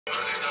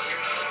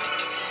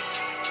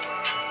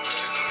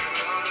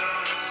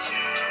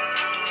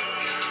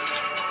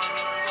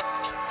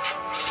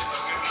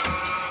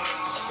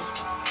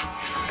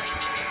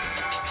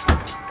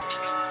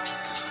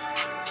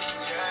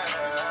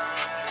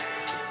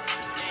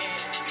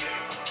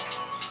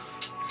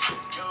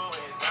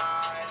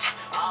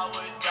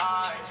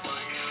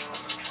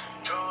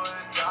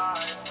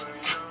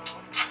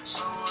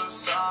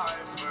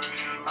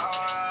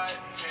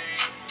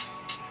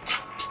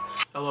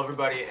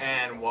everybody,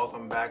 and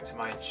welcome back to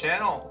my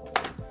channel.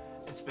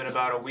 It's been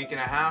about a week and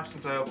a half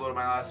since I uploaded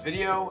my last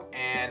video,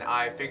 and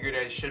I figured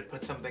I should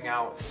put something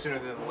out sooner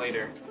than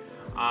later.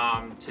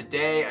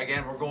 Today,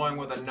 again, we're going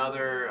with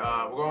another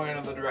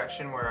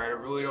direction where I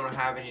really don't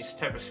have any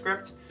type of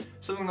script.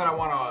 Something that I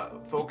want to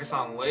focus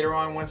on later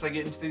on once I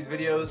get into these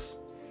videos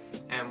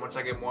and once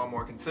I get more and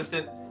more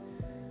consistent.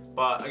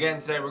 But again,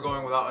 today we're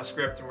going without a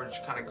script and we're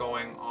just kind of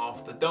going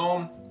off the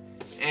dome.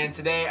 And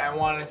today I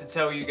wanted to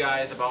tell you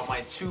guys about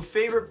my two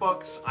favorite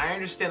books. I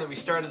understand that we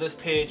started this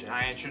page and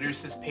I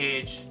introduced this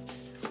page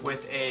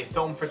with a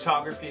film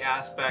photography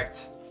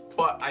aspect,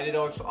 but I did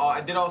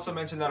also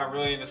mention that I'm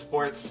really into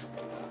sports,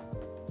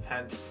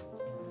 hence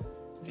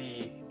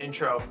the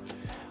intro.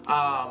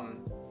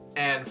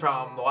 And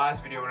from the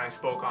last video when I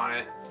spoke on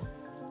it.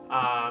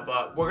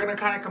 But we're going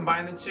to kind of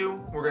combine the two.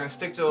 We're going to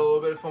stick to a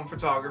little bit of film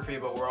photography,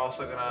 but we're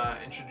also going to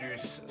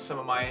introduce some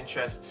of my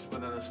interests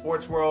within the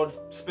sports world,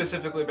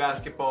 specifically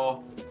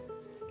basketball.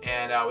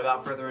 And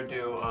without further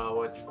ado,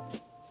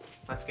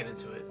 let's get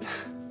into it.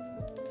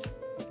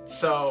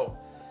 So,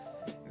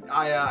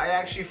 I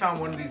actually found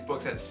one of these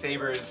books at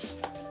Savers.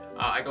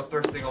 I go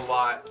thrifting a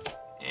lot,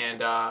 and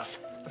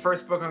the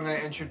first book I'm going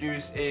to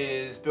introduce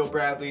is Bill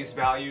Bradley's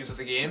Values of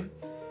the Game.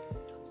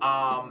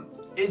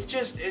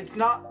 It's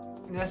not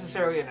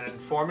necessarily an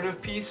informative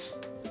piece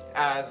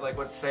as, like,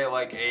 let's say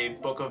like a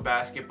book of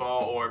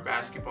basketball or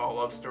basketball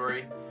love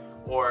story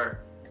or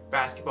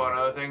basketball and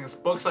other things.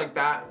 Books like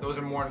that, those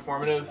are more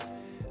informative.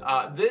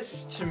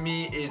 This to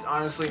me is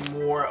honestly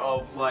more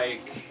of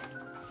like,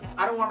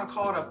 I don't want to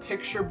call it a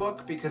picture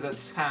book because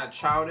it's kind of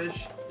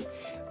childish,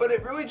 but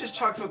it really just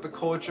talks about the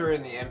culture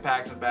and the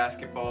impact of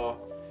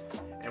basketball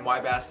and why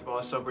basketball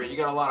is so great. You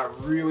got a lot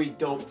of really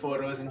dope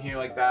photos in here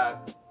like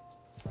that.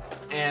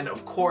 And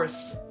of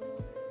course,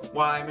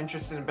 while I'm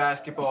interested in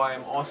basketball, I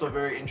am also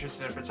very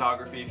interested in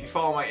photography. If you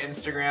follow my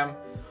Instagram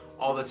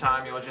all the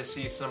time, you'll just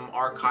see some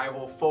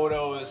archival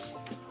photos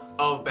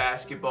of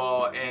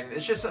basketball, and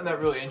it's just something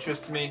that really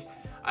interests me.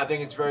 I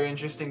think it's very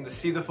interesting to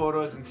see the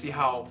photos and see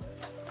how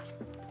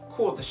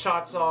cool the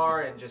shots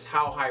are and just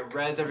how high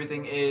res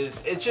everything is.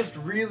 It's just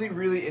really,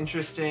 really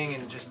interesting,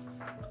 and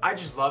I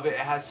just love it. It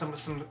has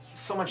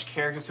so much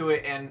character to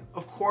it, and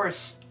of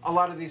course, a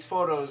lot of these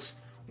photos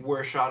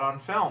were shot on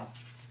film.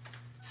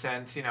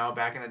 Since, you know,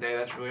 back in the day,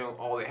 that's really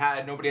all they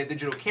had. Nobody had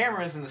digital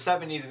cameras in the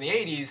 70s and the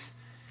 80s.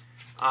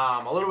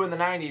 A little bit in the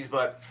 90s,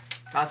 but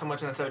not so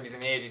much in the 70s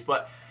and the 80s.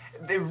 But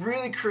they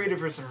really created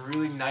for some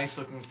really nice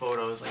looking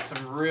photos, like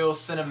some real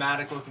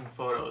cinematic looking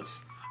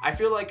photos. I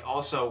feel like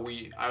also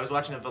I was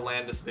watching a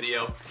Volandis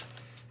video,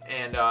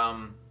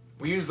 and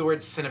we use the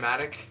word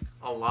cinematic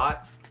a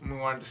lot when we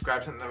want to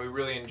describe something that we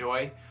really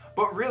enjoy.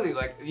 But really,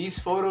 like, these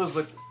photos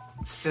look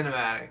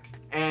cinematic.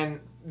 And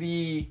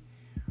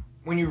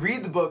when you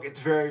read the book, it's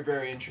very,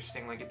 very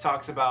interesting. Like, it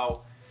talks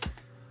about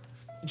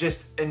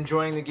just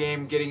enjoying the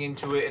game, getting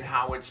into it, and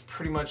how it's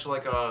pretty much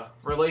like a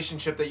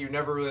relationship that you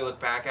never really look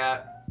back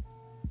at.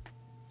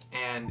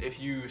 And if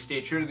you stay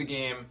true to the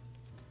game,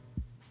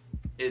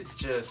 it's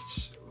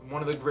just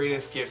one of the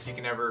greatest gifts you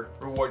can ever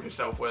reward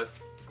yourself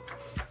with.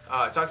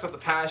 It talks about the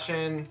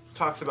passion,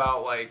 talks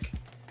about, like,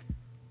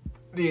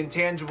 the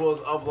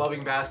intangibles of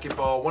loving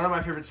basketball. One of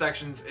my favorite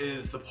sections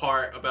is the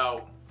part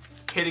about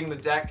hitting the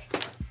deck.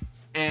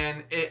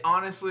 And it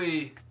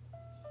honestly,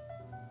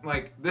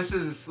 like,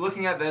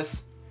 looking at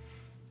this,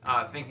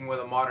 thinking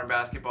with a modern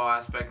basketball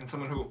aspect and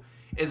someone who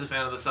is a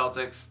fan of the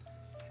Celtics,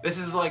 this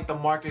is like the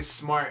Marcus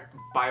Smart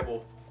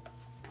Bible.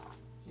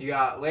 You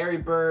got Larry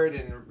Bird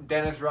and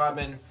Dennis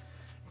Rodman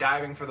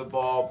diving for the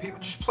ball.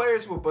 Just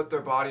players who will put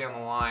their body on the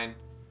line.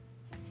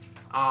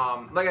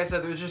 Like I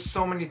said, there's just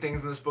so many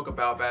things in this book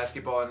about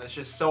basketball, and it's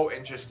just so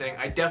interesting.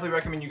 I definitely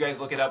recommend you guys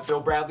look it up.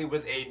 Bill Bradley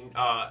was a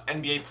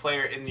NBA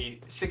player in the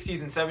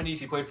 60s and 70s.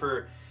 He played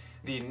for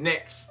the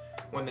Knicks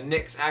when the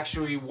Knicks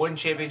actually won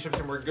championships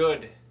and were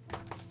good,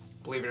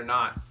 believe it or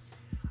not.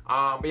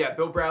 But yeah,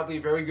 Bill Bradley,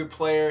 very good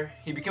player.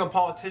 He became a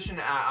politician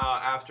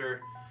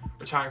after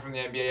retiring from the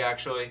NBA,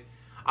 actually.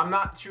 I'm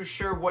not too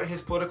sure what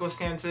his political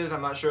stance is.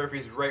 I'm not sure if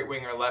he's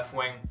right-wing or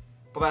left-wing.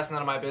 But that's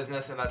none of my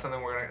business, and that's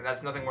nothing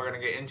we're gonna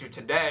get into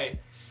today.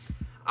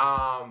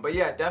 But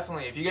yeah,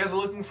 definitely, if you guys are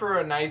looking for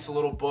a nice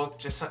little book,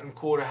 just something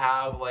cool to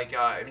have, like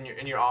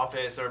in your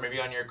office or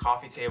maybe on your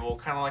coffee table,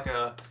 kind of like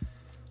a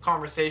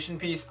conversation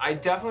piece, I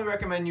definitely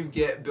recommend you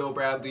get Bill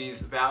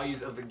Bradley's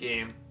Values of the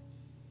Game.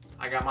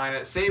 I got mine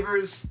at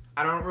Savers.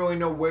 I don't really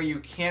know where you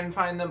can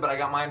find them, but I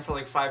got mine for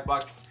like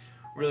 $5.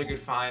 Really good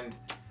find.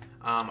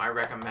 I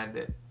recommend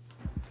it.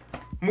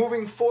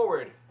 Moving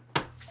forward,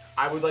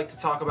 I would like to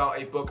talk about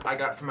a book I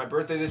got for my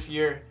birthday this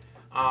year.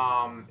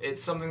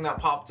 It's something that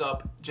popped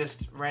up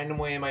just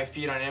randomly in my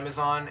feed on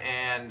Amazon,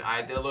 and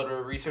I did a little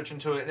research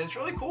into it, and it's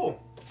really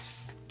cool.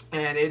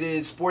 And it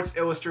is Sports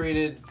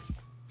Illustrated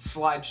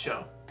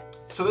Slideshow.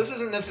 So this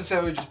isn't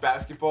necessarily just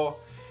basketball.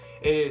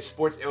 It is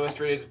Sports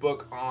Illustrated's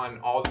book on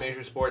all the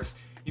major sports.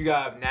 You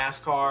got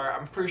NASCAR.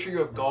 I'm pretty sure you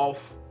have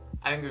golf.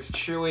 I think there's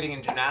cheerleading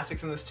and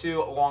gymnastics in this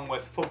too, along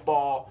with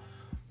football,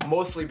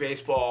 mostly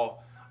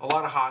baseball, a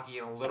lot of hockey,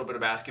 and a little bit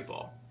of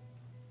basketball.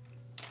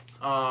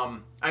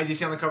 As you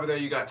see on the cover there,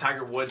 you got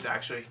Tiger Woods,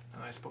 actually. A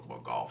nice book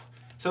about golf.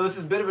 So this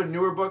is a bit of a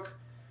newer book,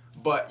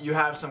 but you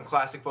have some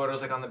classic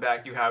photos. Like on the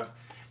back, you have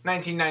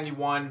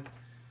 1991,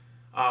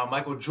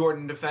 Michael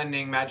Jordan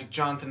defending Magic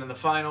Johnson in the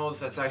finals.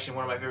 That's actually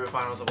one of my favorite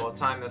finals of all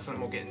time. That's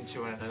something we'll get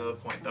into at another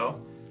point, though.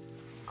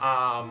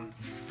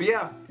 But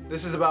yeah,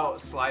 this is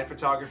about slide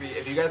photography.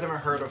 If you guys haven't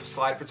heard of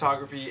slide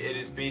photography, it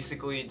is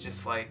basically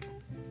just like,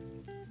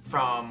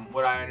 from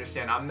what I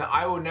understand,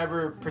 I will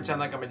never pretend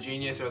like I'm a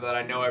genius or that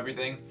I know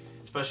everything,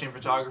 especially in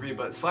photography,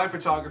 but slide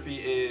photography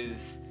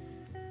is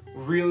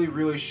really,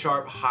 really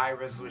sharp, high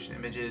resolution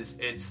images.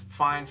 It's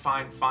fine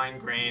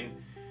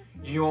grain.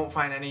 You won't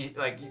find any,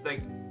 like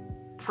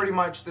pretty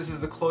much this is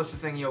the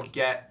closest thing you'll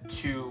get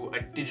to a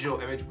digital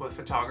image with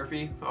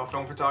photography,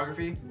 film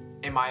photography,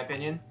 in my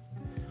opinion.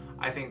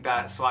 I think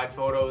that slide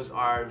photos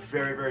are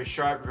very, very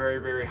sharp, very,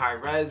 very high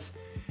res.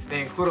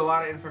 They include a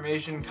lot of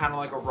information, kind of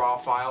like a raw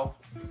file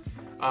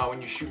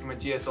when you shoot from a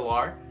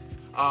DSLR.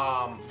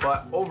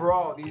 But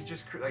overall, these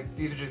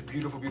are just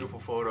beautiful, beautiful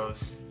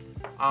photos.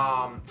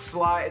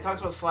 It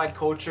talks about slide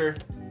culture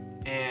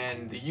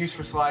and the use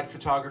for slide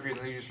photography and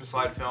the use for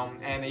slide film,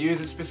 and they use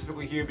it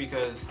specifically here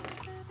because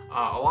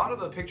a lot of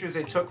the pictures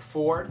they took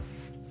for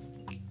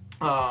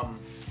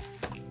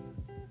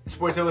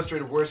Sports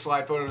Illustrated were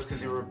slide photos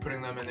because they were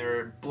putting them and they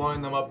were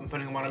blowing them up and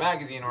putting them on a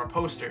magazine or a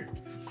poster.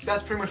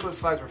 That's pretty much what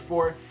slides were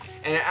for,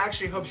 and it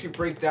actually helps you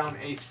break down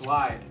a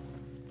slide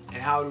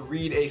and how to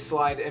read a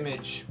slide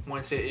image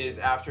once it's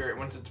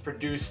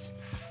produced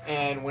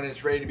and when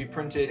it's ready to be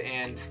printed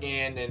and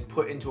scanned and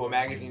put into a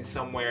magazine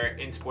somewhere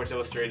in Sports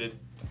Illustrated.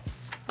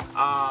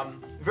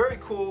 Very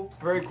cool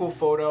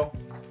photo.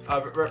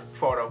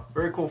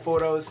 Very cool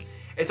photos.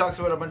 It talks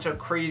about a bunch of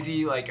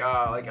crazy, like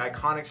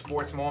iconic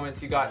sports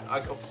moments. You got,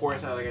 of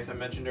course, like I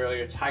mentioned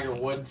earlier, Tiger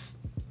Woods.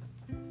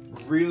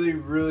 Really,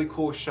 really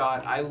cool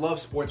shot. I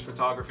love sports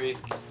photography.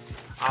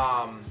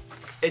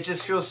 It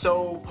just feels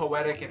so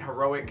poetic and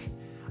heroic.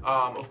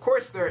 Of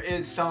course, there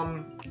is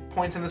some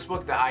points in this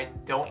book that I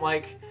don't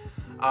like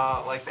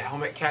the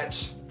helmet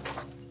catch.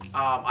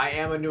 I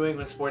am a New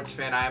England sports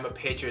fan. I am a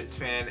Patriots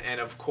fan,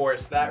 and of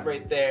course, that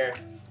right there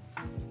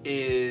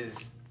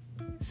is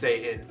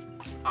Satan.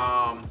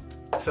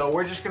 So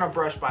we're just gonna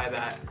brush by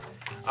that.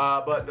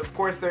 But of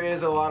course there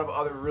is a lot of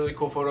other really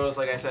cool photos.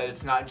 Like I said,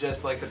 it's not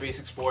just like the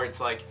basic sports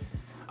like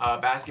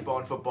basketball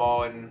and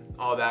football and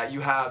all that.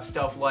 You have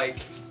stuff like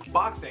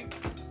boxing.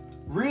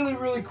 Really,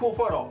 really cool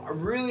photo. I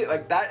really,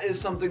 like, that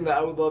is something that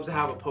I would love to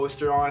have a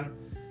poster on.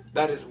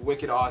 That is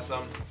wicked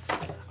awesome.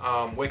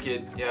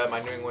 Wicked, yeah,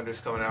 my New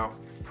Englander's coming out.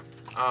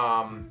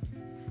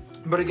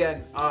 But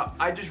again,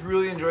 I just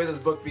really enjoy this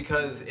book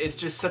because it's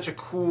just such a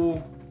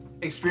cool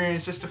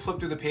experience just to flip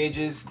through the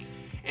pages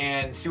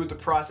and see what the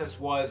process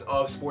was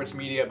of sports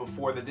media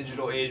before the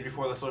digital age,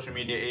 before the social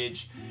media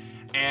age.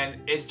 And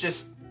it's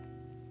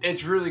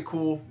really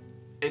cool.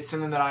 It's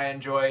something that I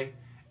enjoy,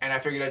 and I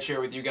figured I'd share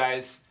it with you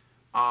guys.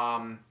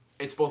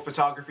 It's both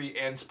photography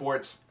and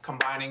sports,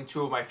 combining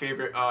two of my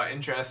favorite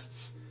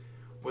interests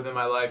within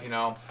my life, you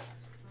know.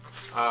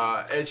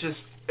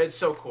 It's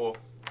so cool.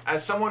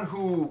 As someone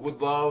who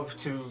would love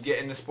to get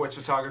into sports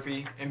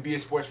photography and be a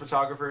sports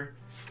photographer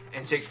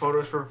and take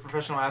photos for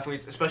professional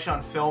athletes, especially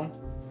on film,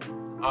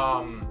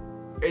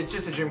 it's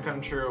just a dream come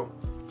true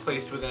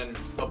placed within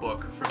a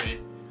book for me.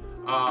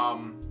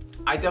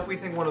 I definitely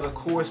think one of the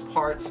coolest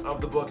parts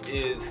of the book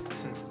is,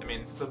 since, I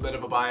mean, it's a bit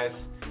of a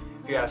bias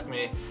if you ask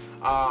me,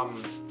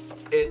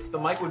 it's the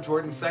Michael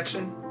Jordan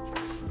section.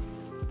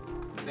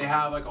 They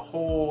have like a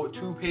whole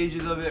 2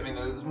 pages of it. I mean,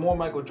 there's more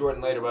Michael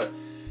Jordan later, but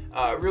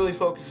it really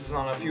focuses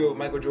on a few of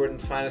Michael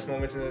Jordan's finest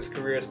moments in his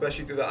career,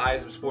 especially through the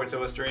eyes of Sports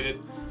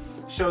Illustrated.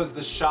 Shows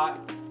the shot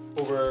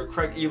over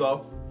Craig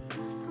Ehlo.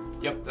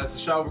 Yep, that's the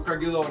shot over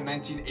Craig Ehlo in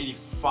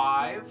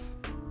 1985.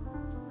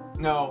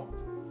 No,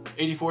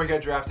 84 he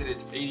got drafted.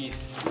 It's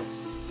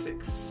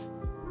 86,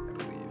 I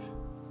believe.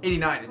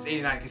 89, it's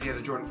 89 because he had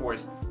the Jordan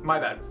 4s. My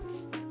bad.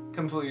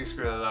 Completely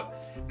screwed that up.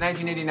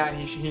 1989,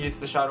 he hits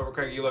the shot over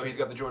Craig Ehlo. He's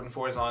got the Jordan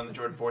 4s on. The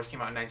Jordan 4s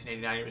came out in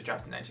 1989. He was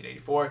drafted in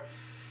 1984.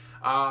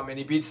 And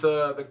he beats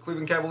the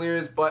Cleveland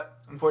Cavaliers, but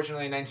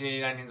unfortunately in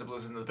 1989 he ends up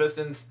losing to the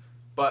Pistons.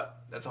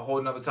 But that's a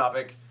whole nother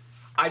topic.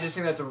 I just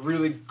think that's a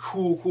really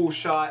cool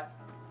shot.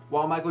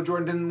 While Michael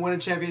Jordan didn't win a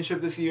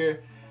championship this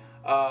year,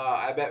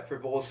 I bet for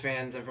Bulls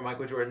fans and for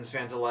Michael Jordan's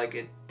fans alike,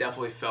 it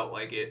definitely felt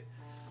like it.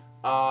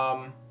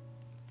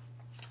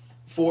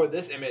 For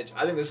this image,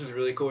 I think this is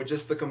really cool.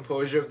 Just the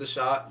composure of the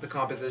shot, the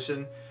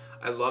composition,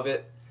 I love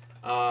it.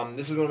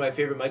 This is one of my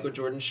favorite Michael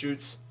Jordan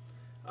shoots.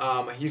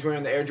 He's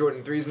wearing the Air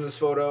Jordan 3s in this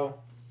photo.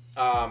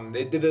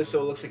 They did this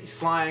so it looks like he's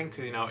flying,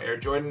 because, you know, Air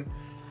Jordan.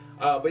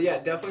 But yeah,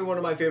 definitely one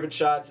of my favorite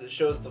shots. It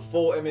shows the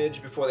full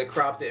image before they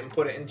cropped it and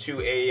put it into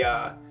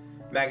a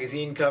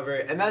magazine cover,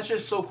 and that's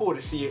just so cool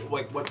to see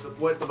like what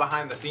the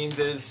behind the scenes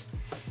is.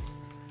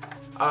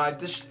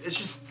 It's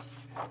just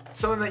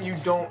something that you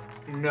don't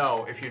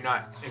know if you're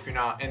not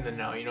in the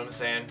know. You know what I'm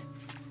saying?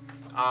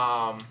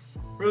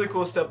 really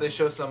cool stuff. They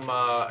show some,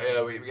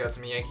 we got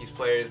some Yankees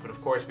players, but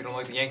of course we don't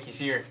like the Yankees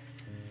here.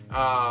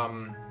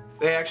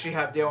 They actually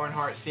have Dale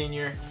Earnhardt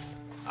Sr.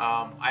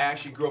 I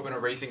actually grew up in a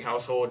racing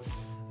household.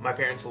 My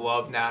parents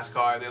love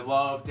NASCAR. They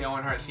love Dale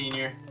Earnhardt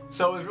Sr.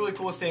 So it was really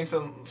cool seeing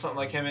something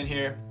like him in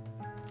here.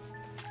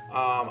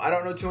 I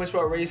don't know too much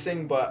about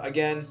racing, but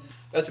again,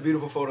 that's a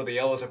beautiful photo. The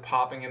yellows are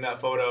popping in that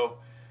photo.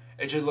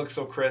 It just looks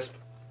so crisp.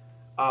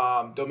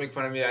 Don't make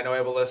fun of me. I know I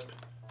have a lisp.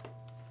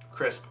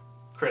 Crisp.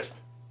 Crisp.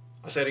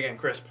 I'll say it again.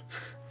 Crisp.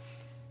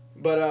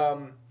 But,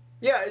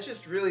 yeah, it's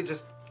just really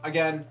just,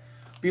 again,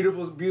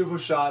 beautiful, beautiful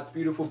shots,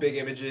 beautiful big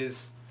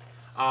images.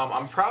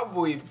 I'm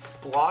probably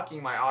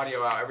blocking my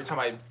audio out every time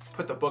I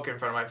put the book in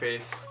front of my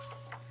face.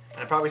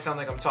 And I probably sound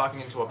like I'm talking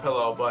into a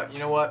pillow, but you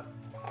know what?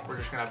 We're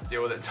just going to have to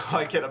deal with it until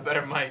I get a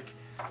better mic.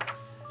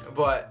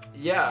 But,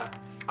 yeah.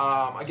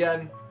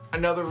 Again,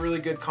 another really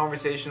good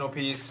conversational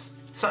piece.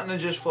 Something to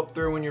just flip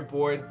through when you're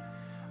bored.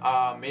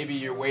 Maybe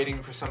you're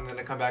waiting for something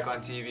to come back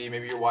on TV.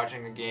 Maybe you're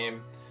watching a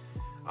game.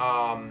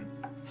 I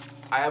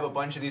have a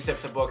bunch of these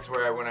types of books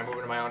where when I move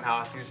into my own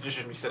house, these just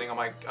should be sitting on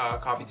my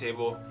coffee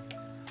table.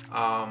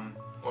 Or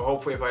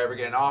hopefully if I ever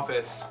get an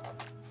office,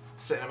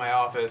 sitting in my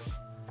office.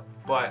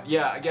 But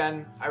yeah,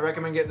 again, I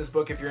recommend getting this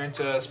book if you're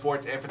into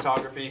sports and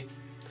photography.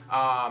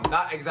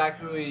 Not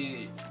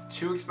exactly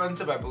too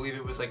expensive. I believe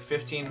it was like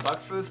 15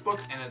 bucks for this book,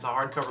 and it's a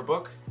hardcover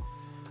book.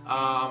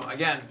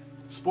 Again,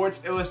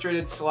 Sports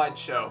Illustrated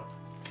slideshow.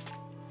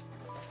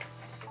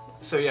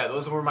 So yeah,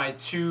 those were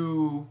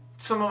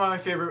some of my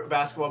favorite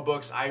basketball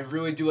books. I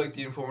really do like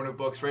the informative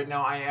books. Right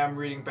now I am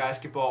reading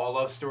Basketball, A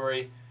Love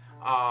Story.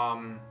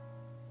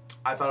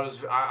 I thought it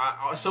was,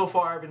 so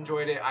far I've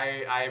enjoyed it.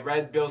 I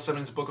read Bill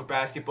Simmons' book of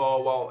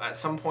basketball. Well, at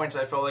some points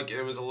I felt like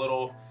it was a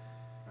little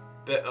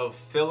bit of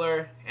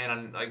filler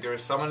and like there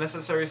was some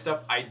unnecessary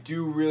stuff. I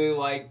do really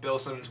like Bill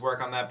Simmons'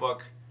 work on that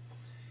book.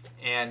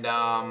 And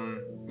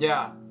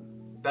yeah,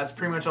 that's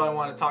pretty much all I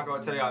want to talk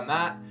about today on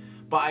that.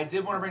 But I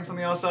did want to bring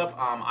something else up.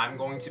 I'm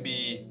going to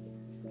be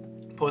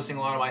posting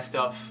a lot of my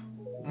stuff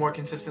more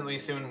consistently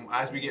soon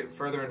as we get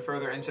further and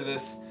further into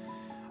this.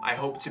 I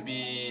hope to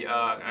be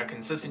a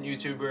consistent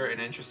YouTuber, an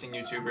interesting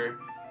YouTuber.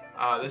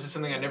 This is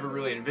something I never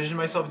really envisioned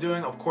myself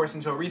doing, of course,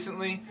 until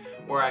recently,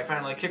 where I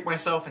finally kicked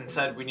myself and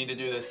said we need to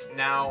do this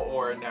now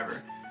or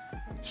never.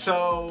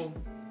 So,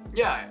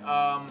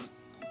 yeah,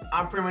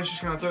 I'm pretty much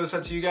just gonna throw this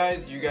out to you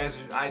guys.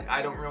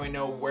 I don't really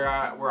know where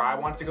I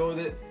want to go with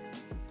it.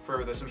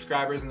 For the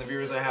subscribers and the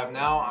viewers I have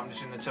now, I'm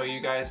just gonna tell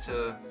you guys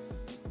to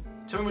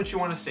tell me what you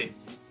want to see.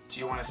 Do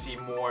you want to see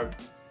more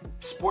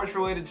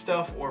sports-related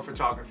stuff or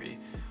photography?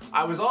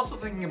 I was also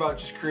thinking about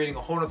just creating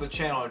a whole other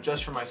channel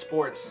just for my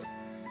sports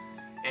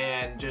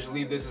and just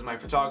leave this as my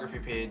photography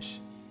page.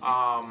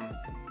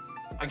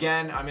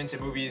 Again, I'm into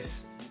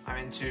movies, I'm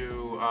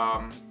into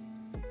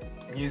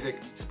music,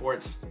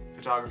 sports,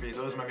 photography.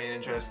 Those are my main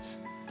interests.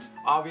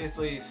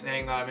 Obviously,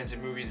 saying that I'm into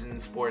movies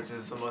and sports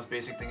is the most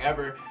basic thing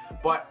ever,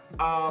 but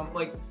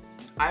like,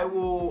 I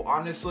will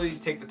honestly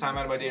take the time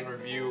out of my day and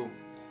review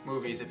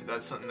movies if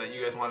that's something that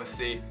you guys want to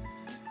see.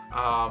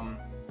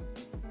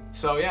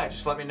 So yeah,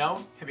 just let me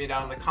know. Hit me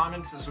down in the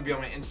comments. This will be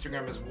on my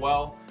Instagram as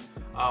well.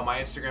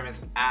 My Instagram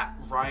is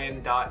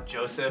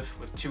 @ryan.joseph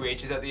with 2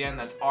 H's at the end.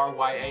 That's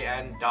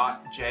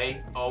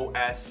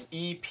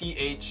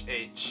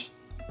RYAN.JOSEPHH.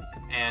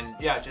 And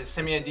yeah, just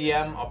send me a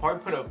DM. I'll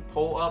probably put a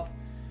poll up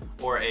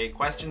or a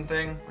question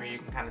thing where you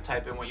can kind of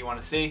type in what you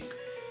want to see.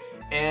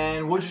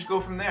 And we'll just go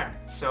from there.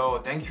 So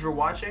thank you for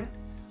watching.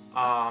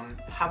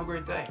 Have a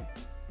great day.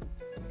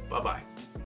 Bye-bye.